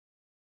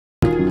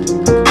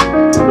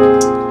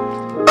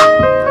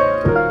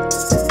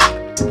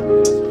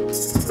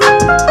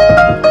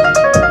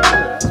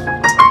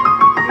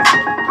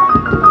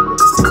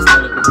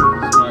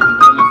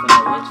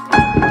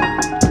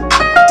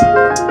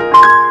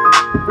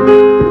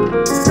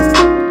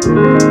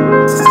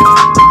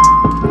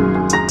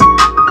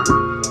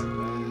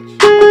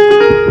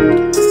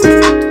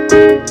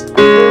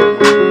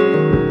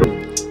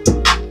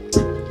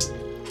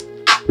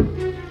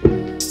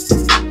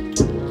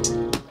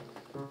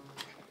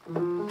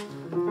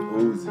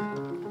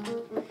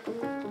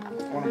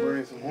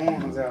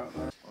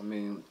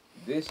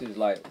this is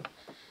like,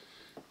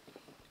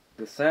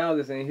 the sound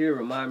that's in here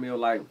remind me of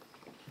like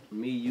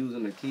me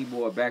using the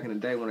keyboard back in the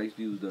day when I used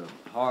to use the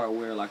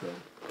hardware like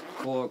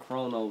a Chord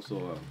Kronos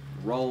or a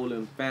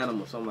Roland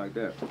Phantom or something like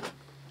that.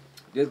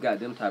 This got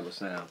them type of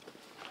sound.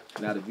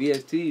 Now the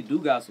VST do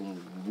got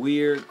some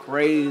weird,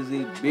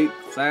 crazy, big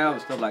sound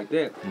and stuff like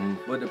that.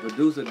 But the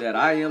producer that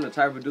I am, the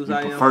type of producer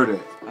I am, prefer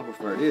that. I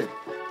prefer this.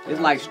 It's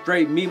like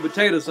straight meat and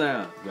potato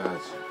sound. Gotcha.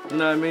 You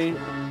know what I mean?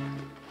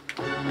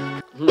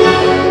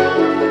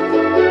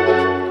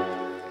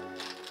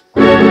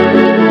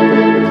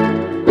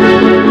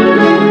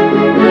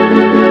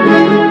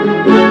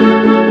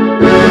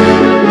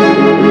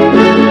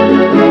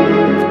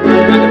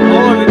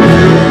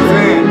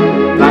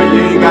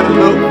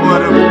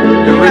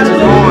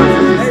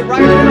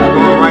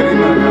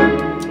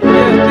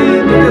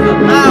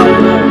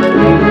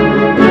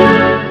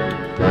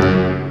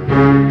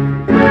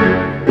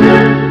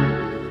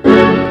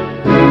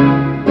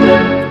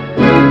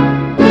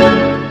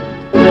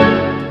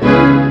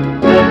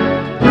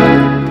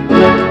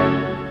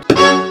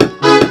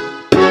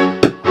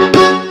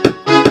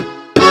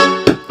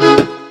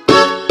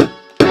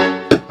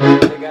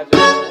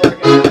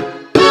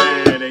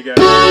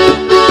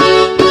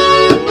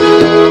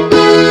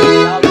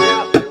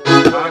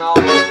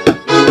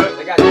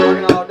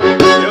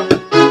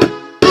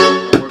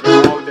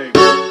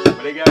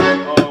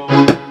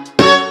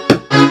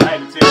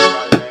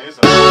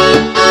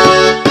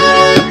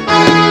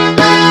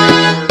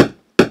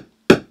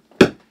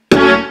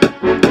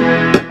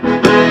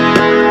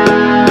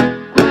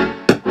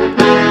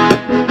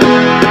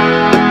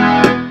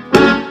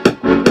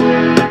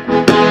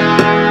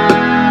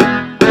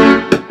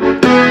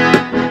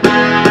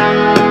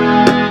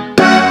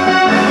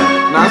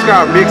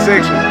 Big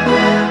section.